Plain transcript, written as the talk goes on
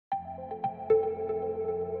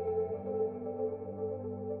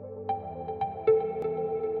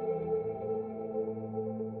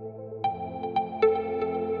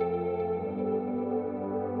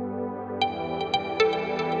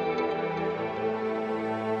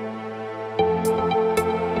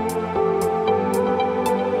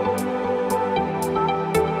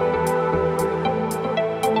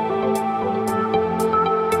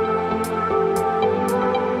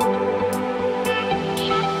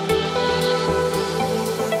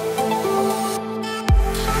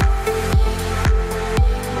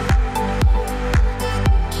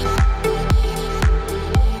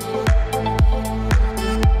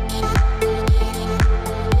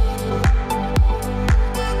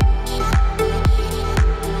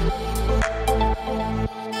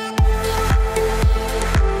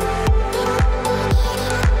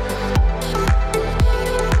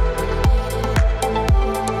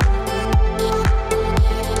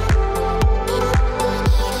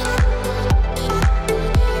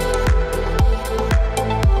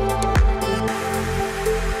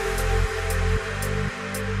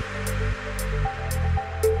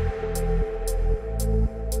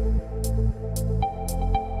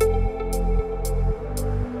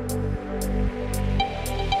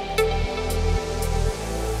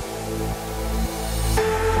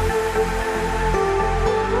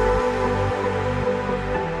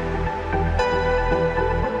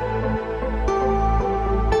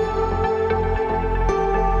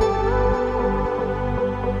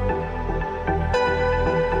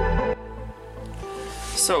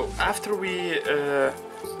after we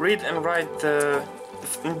read and write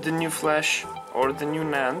the new flash or the new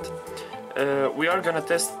NAND, we are gonna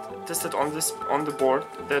test it on the board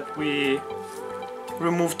that we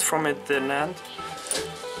removed from it the NAND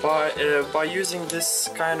by using this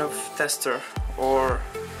kind of tester, or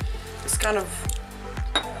it's kind of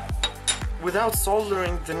without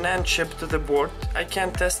soldering the NAND chip to the board. I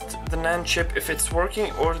can test the NAND chip if it's working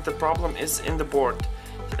or the problem is in the board.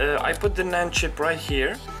 I put the NAND chip right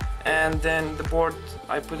here, and then the board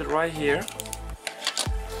I put it right here.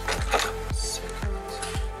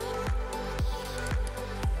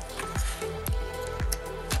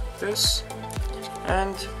 This,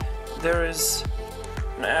 and there is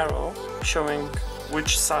an arrow showing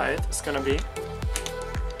which side it's gonna be.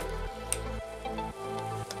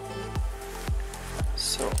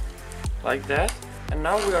 So like that, and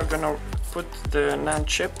now we are gonna put the NAND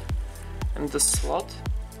chip in the slot,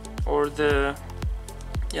 or the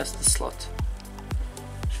slot,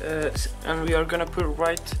 and we are gonna put it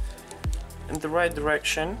right in the right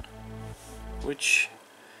direction, which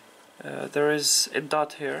there is a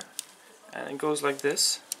dot here, and it goes like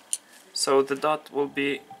this, so the dot will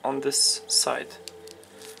be on this side.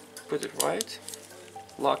 Put it right,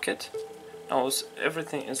 lock it. Now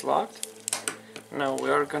everything is locked. Now we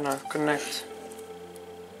are gonna connect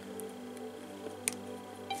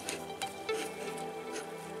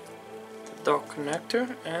the dock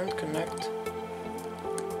connector and connect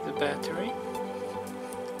the battery,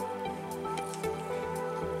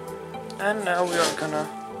 and now we are gonna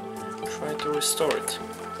try to restore it.